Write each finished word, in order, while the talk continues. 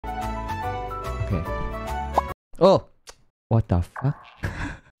Okay. Oh! What the fuck?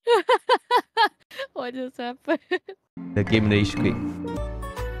 What just happened? The game rage quick.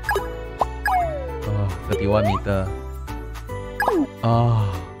 Oh, 31 meter. Oh.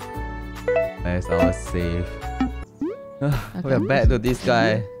 Where's our save? We're back to this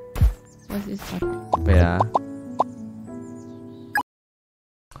guy. What's this one? Wait ah.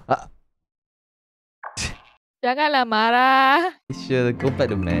 Janganlah marah. We should go back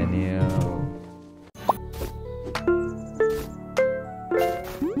to menu.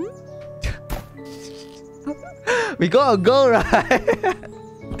 We got a goal, right?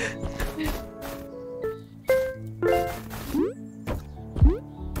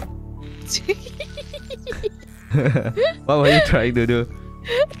 What were you trying to do?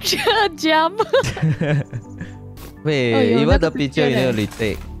 Jump. Wait, you even have the to picture you picture need to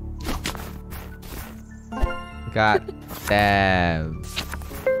retake. God damn.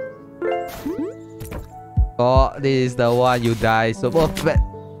 Oh, this is the one you die so bad.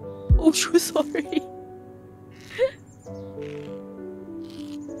 Oh, sorry.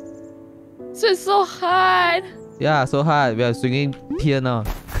 So it's so hard. Yeah, so hard. We are swinging here now.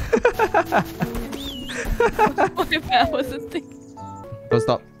 My bad, I wasn't thinking. Don't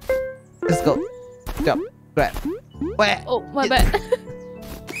stop. Let's go. Jump. Grab. Where? Oh, my bad.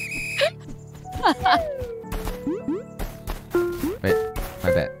 Wait,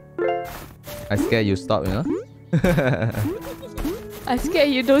 my bad. I scared you stop, you know? I scared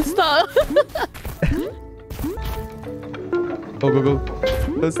you don't stop. Go, go, go.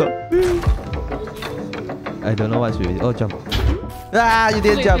 Don't stop. I don't know what should we do. Oh, jump. Ah, you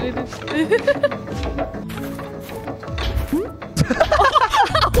didn't jump.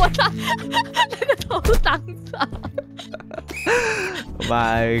 我打那个头挡着。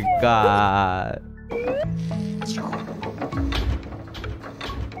My God.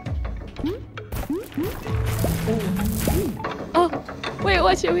 Oh, wait,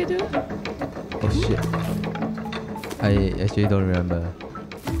 what should we do? Oh shit. I actually don't remember.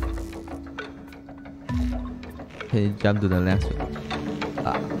 Can you jump to the next one?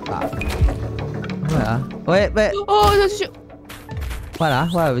 Wait, wait. Oh, that's shoot. What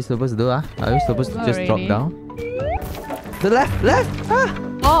are we supposed to do? Are we supposed to just drop Already. down? The left!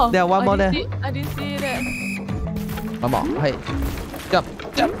 Oh, There, one more there. I didn't see that. One more. Hey. Jump!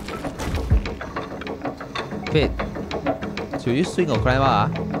 Wait. Should you swing or climb out?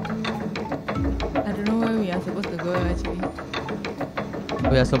 I don't know where we are supposed to go actually.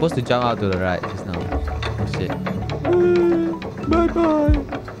 We are supposed to jump out to the right just now. Oh shit. Bye-bye.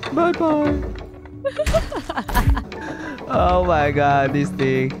 Oh my god, this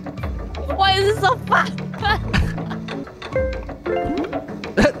thing. Why is it so fast?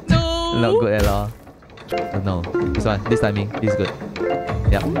 No. Not good at all. Oh, no, this one, this timing, this is good.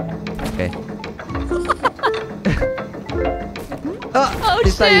 Yep. Okay. Oh,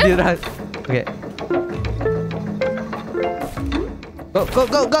 this time you shit. did run. Okay. Go! Oh,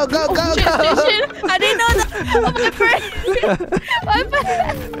 shit. I didn't know that. Oh, my brain. My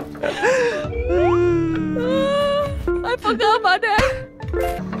bad. I forgot about that.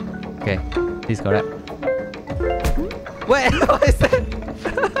 Okay, this is correct. Wait, what is that?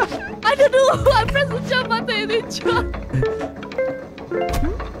 I don't know. I pressed the jump button and it jumped.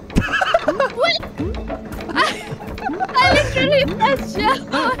 What? I literally pressed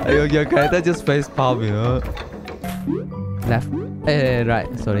jump. Your character just face palm, you know. Left. Right.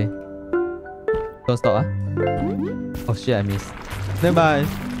 Sorry. Don't stop, Oh shit, I missed. Never mind.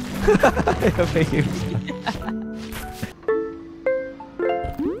 You're making me.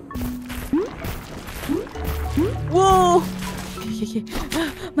 Whoa! Okay.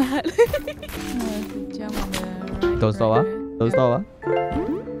 My heart. Jump on the right. Don't stop, right. Don't stop,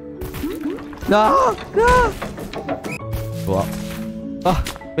 No! Go up. Oh,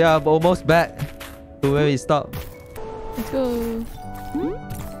 we are almost back to where we stopped. Let's go.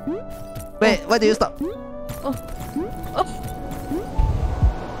 Wait, why did you stop? Oh.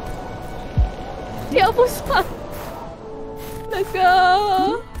 Dia almost won. Let's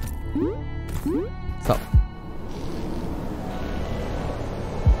go. Stop.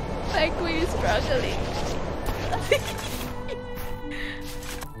 My queen is struggling.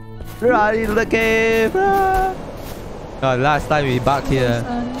 Run into the cave! Oh, last time we bugged here.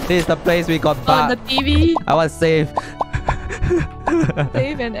 This is the place we got On the bugged. TV. I was safe.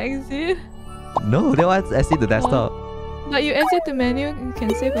 Save and exit. No, that was exit the desktop. But you exit the menu, you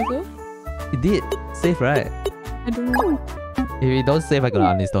can save also? It did. Save, right? I don't know. If we don't save, I gotta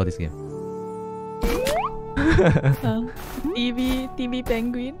uninstall this game. TV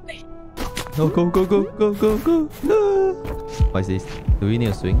penguin. No, go. What is this? Do we need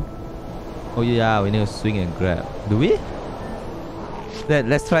to swing? Oh yeah, we need to swing and grab. Do we?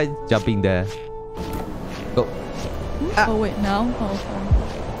 Let's try jumping there. Go. Ah. Oh wait, now? Oh, sorry.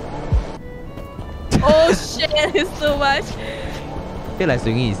 Oh shit, it's too much. I feel like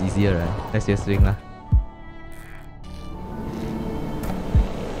swinging is easier, right? Let's just swing lah.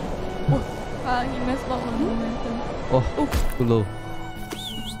 He messed up on momentum. Oh, too low.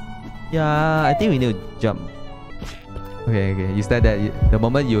 Yeah, I think we need to jump. Okay, you stand there. The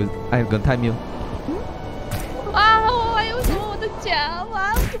moment I'm gonna time you. Wow, 为什么我的脚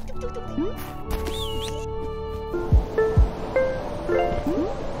啊？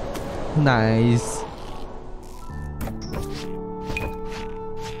 Nice.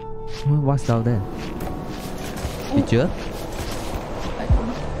 What's down there? Picture? I don't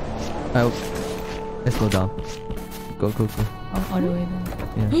know. Let's go down. Go. Oh, all the way down.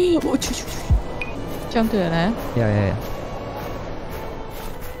 Yeah. Oh, jump to the left. Yeah.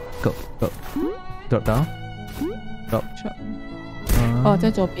 Go. Drop down. Drop. Oh,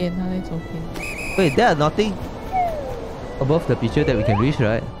 在左边，他在左边。 Wait, there are nothing above the picture that we can reach,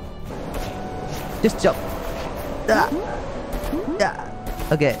 right? Just jump. Yeah.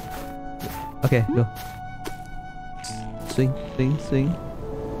 Okay, go. Swing.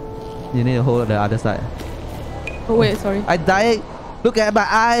 You need to hold the other side. Oh wait, sorry. I'm dying. Look at my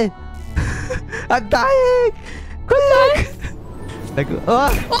eye. I'm dying. Quick. Like,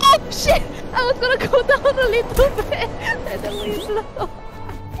 oh shit! I was gonna go down a little bit. Let the wind blow.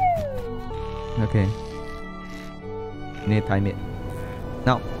 Okay. You need to time it.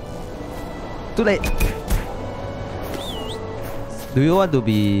 Now. Too late. Do you want to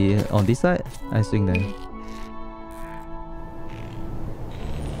be on this side? I swing then.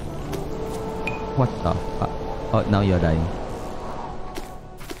 What the fuck? Oh, now you're dying.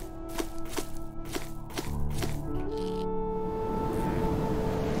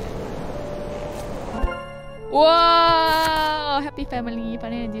 Wow! Happy family.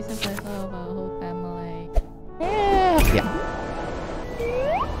 Funny and Jesus bless all of our whole family. Yeah.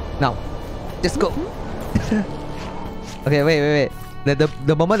 Now, just go. Okay, wait.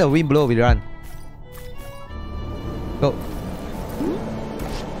 The moment the wind blows, we run. Go.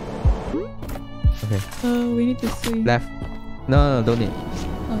 Okay. We need to swing. Left. No, don't need.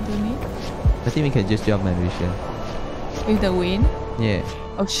 Oh, don't need? I think we can just jump and reach here. With the wind? Yeah.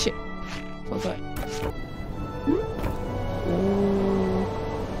 Oh shit. Forgot.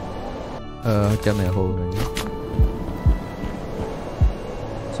 Jump and hold.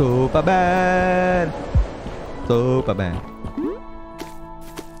 Superman.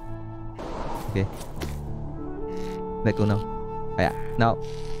 Okay. Let go now. Yeah. Now.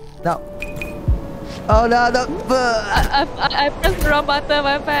 Oh no! I pressed the wrong button,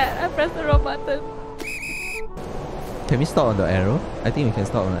 my bad. I pressed the wrong button. Can we stop on the arrow? I think we can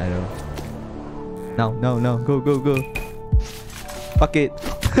stop on the arrow. Now. Go. Fuck it.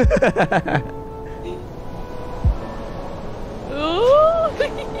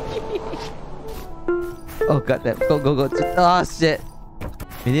 Oh god damn. Go. Oh shit.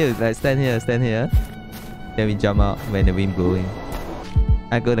 We need to like stand here. Then we jump out when the wind blowing.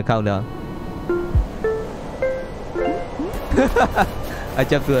 I'm gonna count down. I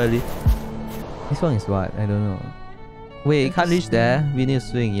jumped too early. This one is what? I don't know. Wait, can't reach there. We need to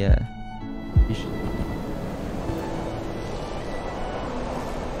swing, yeah.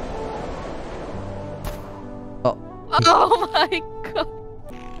 Oh my god.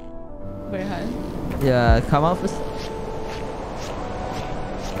 Very hard. Yeah, come out first.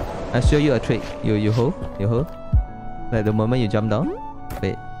 I'll show you a trick. You hold. Like the moment you jump down.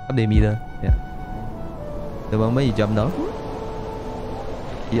 Wait, up the middle. Yeah. The moment you jump down,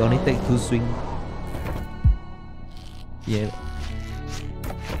 you only take 2 swings. Yeah.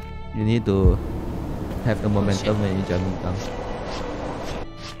 You need to have the momentum when you jump down.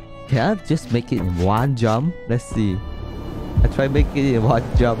 Can I just make it in 1 jump? Let's see. I try make it in 1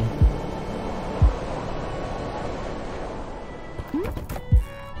 jump.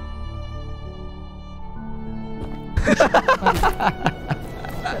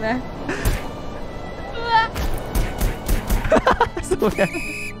 So bad.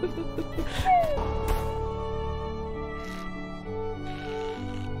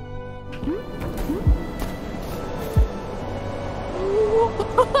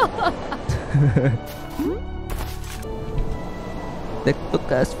 That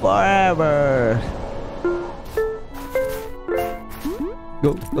took us forever.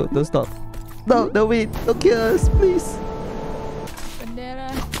 Go, don't stop. No, wait, don't kill us, please. Bandera.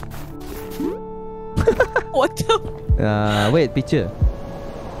 What the? Wait, picture.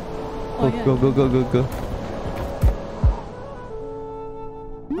 Oh, yeah. Go.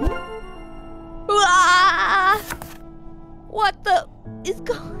 What the is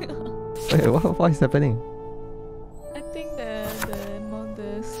going on? Wait, what is happening? I think the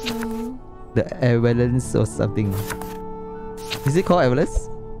snow. The avalanche or something. Is it called avalanche?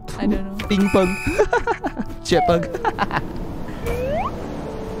 I don't know. Ping pong. Chipmunk.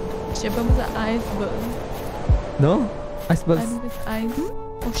 Chipmunk is an iceberg. No? Icebergs. I know it's ice.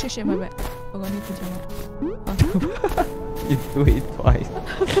 Oh shit, my bad. Oh, I need to jump. You do it twice.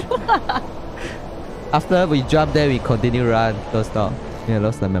 After we jump there, we continue run. Don't stop. Yeah,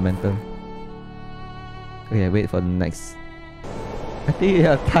 lost the momentum. Okay, wait for the next. I think we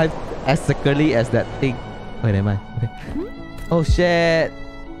have time as securely as that thing. Wait, never mind. Okay. Oh shit!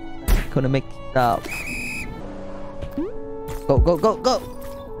 Gonna make it up. Go, go, go, go!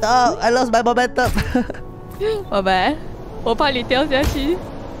 No, I lost my momentum. 我白，我怕你掉下去。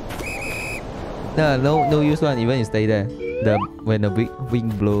 No use one. Even you stay there. When the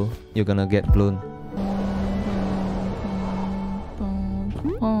wind blow, you're gonna get blown.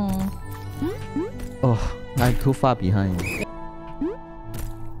 Oh, I'm too far behind.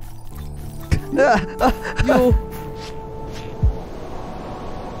 有。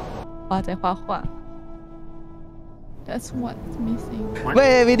画在画画。That's what's missing.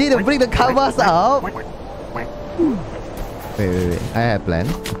 Wait, we need to bring the canvas up. Wait. I have a plan.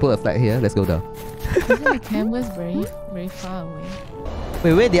 Put a flag here. Let's go down. Isn't the canvas very far away?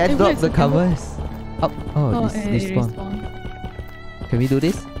 Wait, where did I drop where's the the canvas? Up. Oh, this it one. respawned. Can we do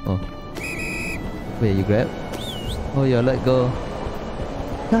this? Oh. Wait, you grab? Oh, you let go.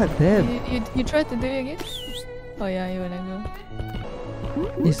 God damn. You tried to do it again? Oh yeah, you wanna go.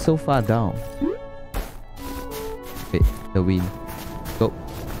 It's so far down. Wait, the wind. Go.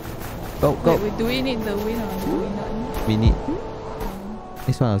 Go, go. Wait, do we need the wind or do we not need? We need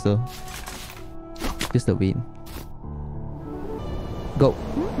this one also. Just the wind. Go.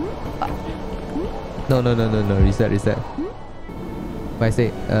 Ah. No. Reset. What I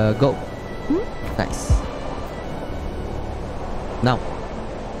say? Go. Nice. Now.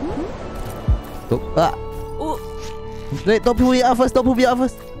 Go. Ah. Oh. Wait, don't pull me out first.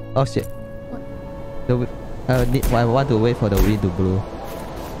 Oh shit. What? I want to wait for the wind to blow.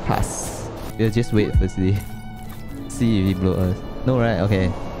 Pass. We'll just wait firstly. See if it blow us. No, right?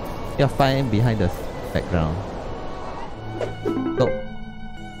 Okay. You're fine behind the background. Go.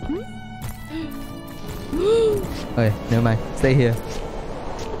 Okay, never mind. Stay here.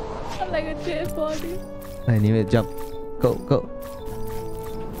 I'm like a dead body. I need to jump. Go.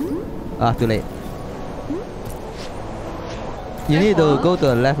 Ah, too late. You need to go to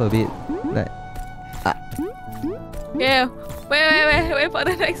the left a bit. Like, Yeah. Wait for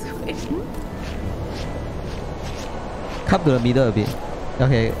the next one. come to the middle a bit.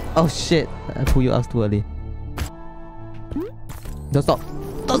 Okay. Oh shit! I pull you out too early. Don't stop.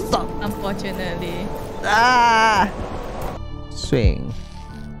 Unfortunately. Ah! Swing.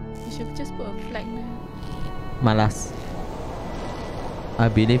 You should just put a flag there. Malas. I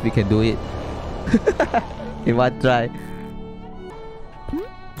believe we can do it. In one try.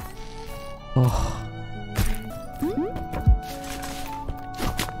 Oh.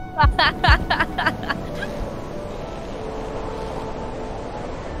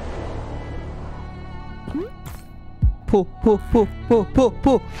 Pull.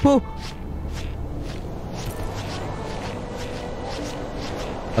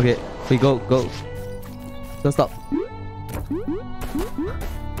 Okay, we go. Don't stop.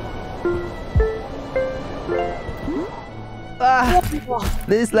 Ah,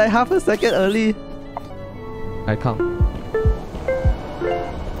 this is like half a second early. I count.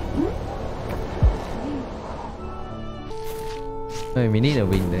 Wait, we need a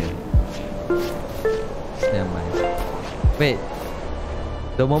win there. Never mind. Wait.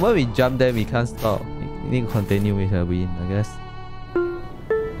 The moment we jump there, we can't stop. We need to continue with a win, I guess.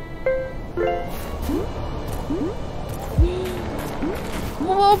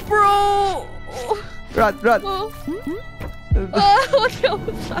 Oh, bro! Run! Oh. Okay.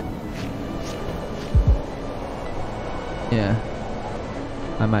 Yeah.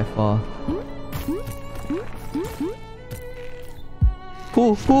 I might fall.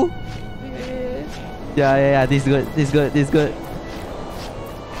 Pull! Yeah. This is good.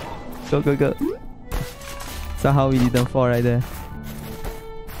 Go. Somehow we didn't fall right there.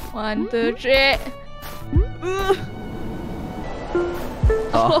 1, 2, 3.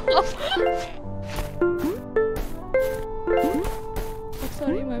 Oh.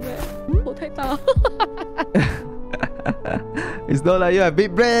 Sorry, my bad. 我太大。 It's not like you have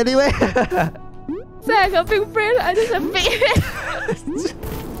big brain anyway. Say I got big brain, I just have big head.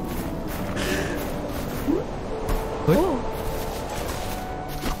 What?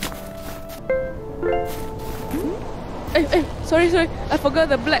 Hey, sorry. I forgot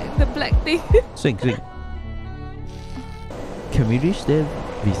the black thing. Swing. Can we reach there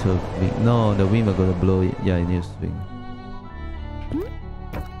with the wind? No, the wind will gonna blow it. Yeah, you need to swing.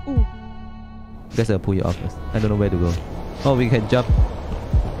 Ooh. Guess I'll pull you off first. I don't know where to go. Oh, we can jump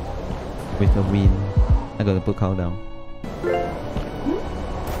with the wind. I'm gonna put countdown.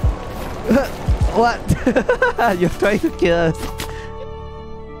 What? You're trying to kill us.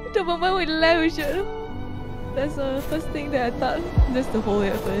 The moment we left, we should. That's the first thing that I thought. Just to hold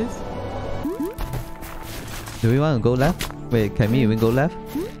it first. Do we want to go left? Wait, can we even go left?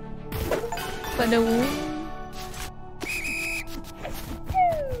 But the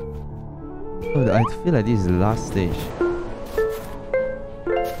Oh, I feel like this is the last stage.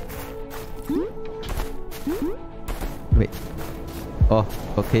 Wait. Oh,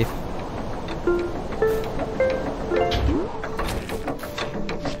 okay.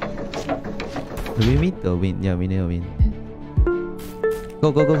 Do we meet the wind? Yeah, we need a wind.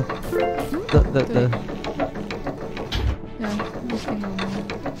 Go. The. yeah, this thing over.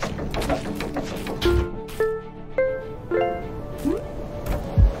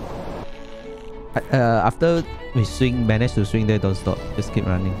 After we manage to swing there, don't stop. Just keep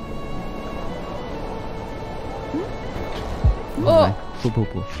running. Oh! Pull.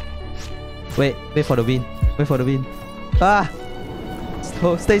 Wait for the wind. Ah!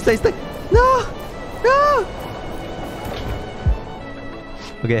 Stay. No!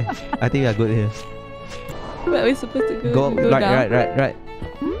 Okay, I think we are good here. Where are we supposed to go? Go down? right.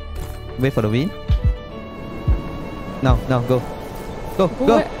 Wait for the wind. Now, go.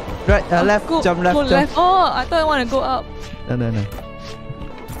 Where? Right, left, jump left. Go left. Oh, I thought I want to go up. No.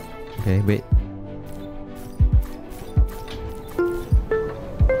 Okay, wait.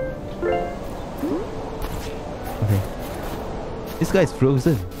 Okay. This guy is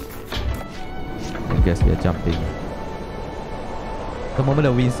frozen. I guess we are jumping. The moment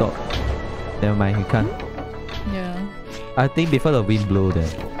the wind stops. Never mind, he can't. Yeah. I think before the wind blow then.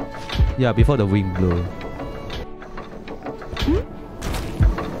 Yeah, before the wind blow.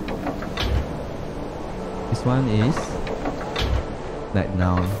 This one is like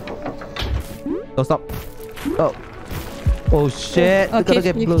now. Don't stop. Oh shit! Oh, We're gonna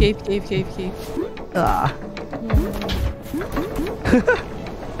get blown. cave. Ah.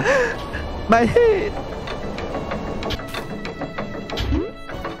 My head.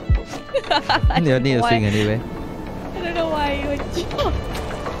 You need to swing anyway. I don't know why you would jump.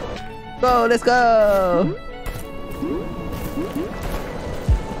 Go, let's go.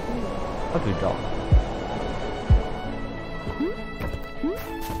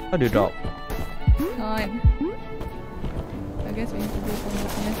 How do you drop? Can't. I guess we need to do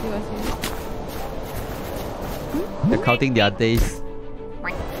something. Let's see what's here. They're counting their days.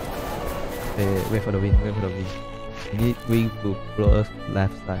 Wait for the wind. We need wind to blow us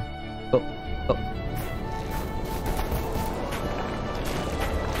left side. Go.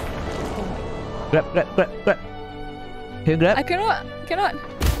 Grab. Can you grab? I cannot.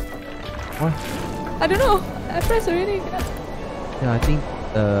 What? I don't know. I pressed already. Cannot. Yeah, I think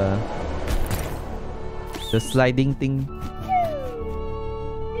the sliding thing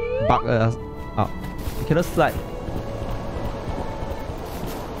bug us out. We cannot slide.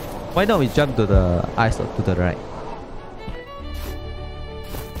 Why don't we jump to the ice or to the right?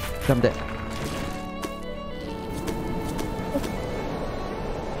 Jump there.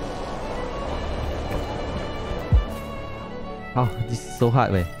 Oh, this is so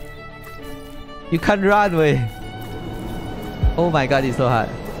hard, way. You can't run, way. Oh my god, it's so hard.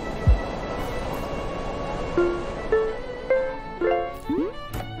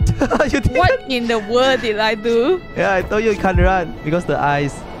 What in the world did I do? Yeah, I told you can't run because the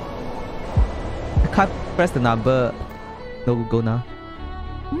ice. I can't press the number. No, go now.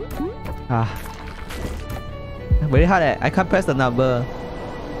 Ah, very hard. I can't press the number.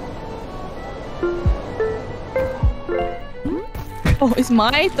 Oh, it's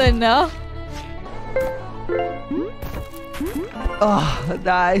my turn now. Oh,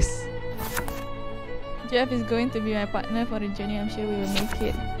 nice. Jeff is going to be my partner for the journey. I'm sure we will make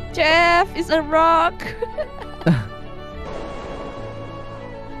it. Jeff is a rock.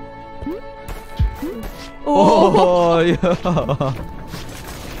 Oh, yeah.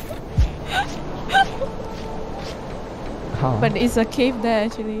 How? But it's a cave there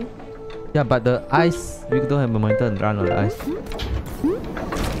actually. Yeah, but the ice, we don't have momentum to run on the ice.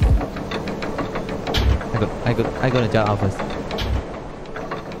 I gonna jump out first.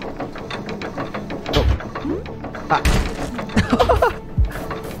 Go. Ah.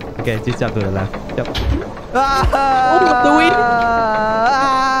 Okay, just jump to the left. Jump. Ah! Oh, the wind. Ah!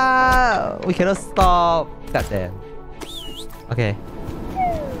 We cannot stop. God damn. Okay.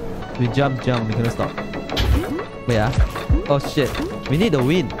 We jump. We cannot stop. Wait, oh shit. We need a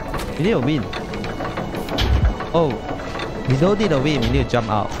win. Oh. We don't need a win. We need to jump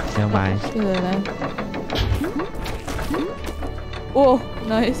out. Never mind. Oh,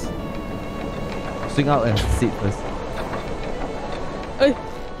 nice. Swing out and sit first. Hey.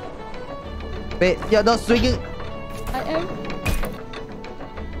 Wait, you're not swinging. I am.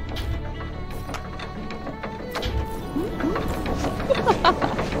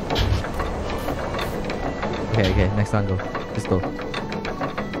 Okay. Next one, go. Let's go.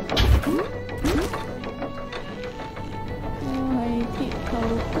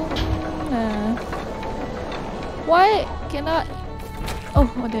 Why cannot? Oh,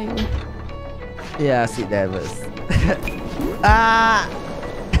 there you go. Yeah, sit there first. Ah!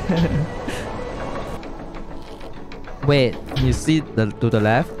 Wait, you see to the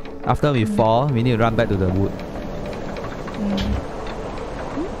left? After we fall, we need to run back to the wood.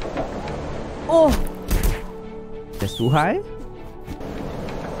 Oh! That's too high?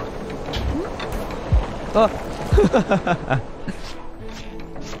 Oh!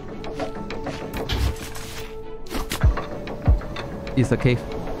 It's a cave.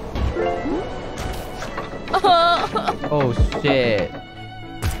 Oh shit.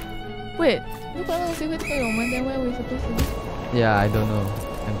 Wait, look at the secret room and then where are we supposed to be? Yeah, I don't know.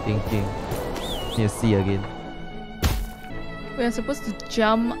 I'm thinking. You see again. We are supposed to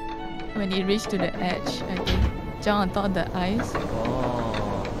jump when it reaches to the edge, I think. Jump on top of the ice.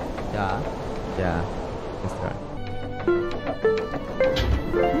 Oh. Yeah. That's right.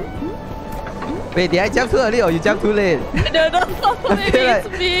 Wait, did I jump too early or you jump too late? I don't know. Maybe it's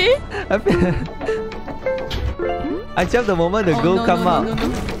me. I jumped the moment the goal come out.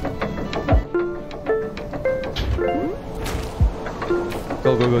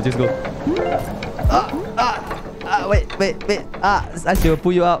 No. Go, just go. Wait. I should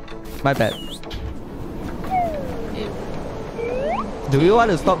pull you up. My bad. Do you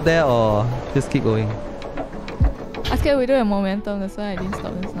want to stop there or just keep going? I scared we don't have momentum, that's why I didn't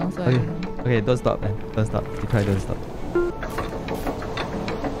stop just now. So Okay, don't stop, man. Don't stop. You try, don't stop.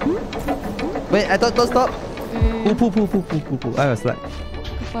 Wait, I thought don't stop. Pull. I was like.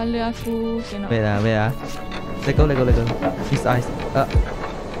 Kepala aku cannot. Wait. Let go. His eyes.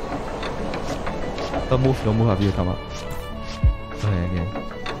 Don't move after you come up. Okay.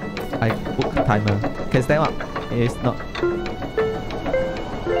 I put timer. Can stand up. It's not.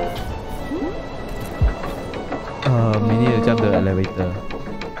 We need to jump the elevator.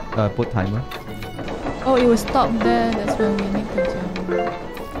 Put timer. Oh, it will stop there. That's where we need to jump.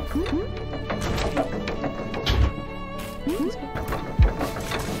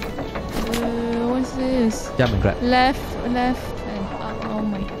 What's this? Jump and grab. Left and up. Oh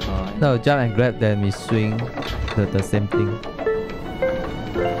my god. No, jump and grab, then we swing the same thing.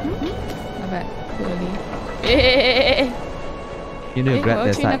 Not bad. Really. You need to grab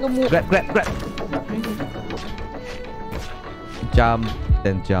that side. Grab. Jump,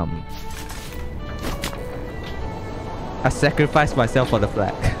 then jump. I sacrificed myself for the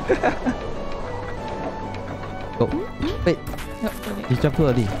flag. Go. Wait. You jumped too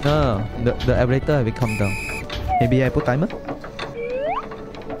early. No. The elevator will come down. Maybe I put timer?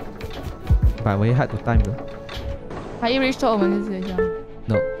 But very hard to time though. Have you reached top of this jump?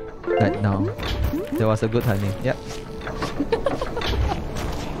 No. Right now. There was a good timing. Yep.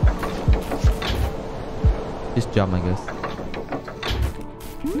 Just jump, I guess.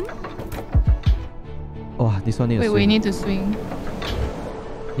 Oh, this one needs to swing. Wait, we need to swing.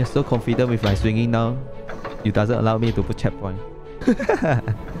 You're so confident with my swinging now. You doesn't allow me to put checkpoint.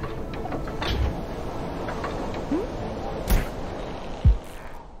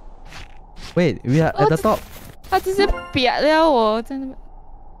 Wait, we are at the top. 他直接瘪了我在那边。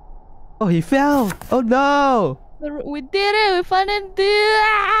 Oh, he fell. Oh no. We did it. We finally did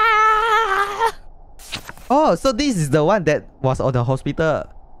it. Oh, so this is the one that was on the hospital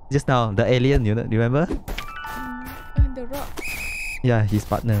just now. The alien, you know, remember? And the rock. Yeah, his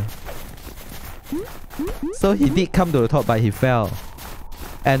partner. So he did come to the top, but he fell.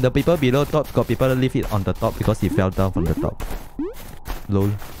 And the people below top got people to leave it on the top because he fell down from the top.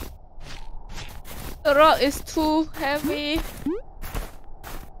 Lol. The rock is too heavy.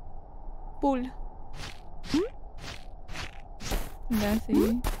 Pull. That's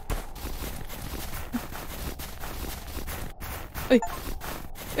it.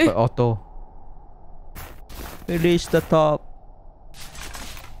 Auto. We reached the top.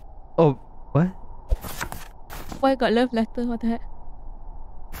 Oh, what? Why got love letter? What the heck?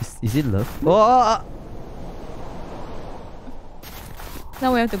 Is it love? Oh!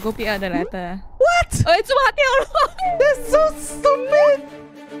 Now we have to go pick up the letter. What? 哎，怎么掉了 That's so stupid.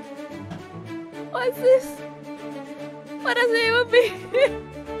 ？What's this? What does it even mean?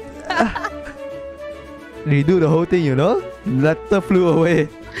 Redo the whole thing, you know? Letter flew away.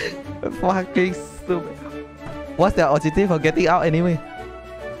 Fucking stupid. What's the objective for getting out anyway?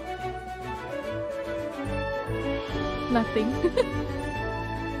 Nothing.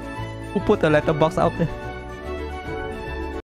 Who put the letterbox out there?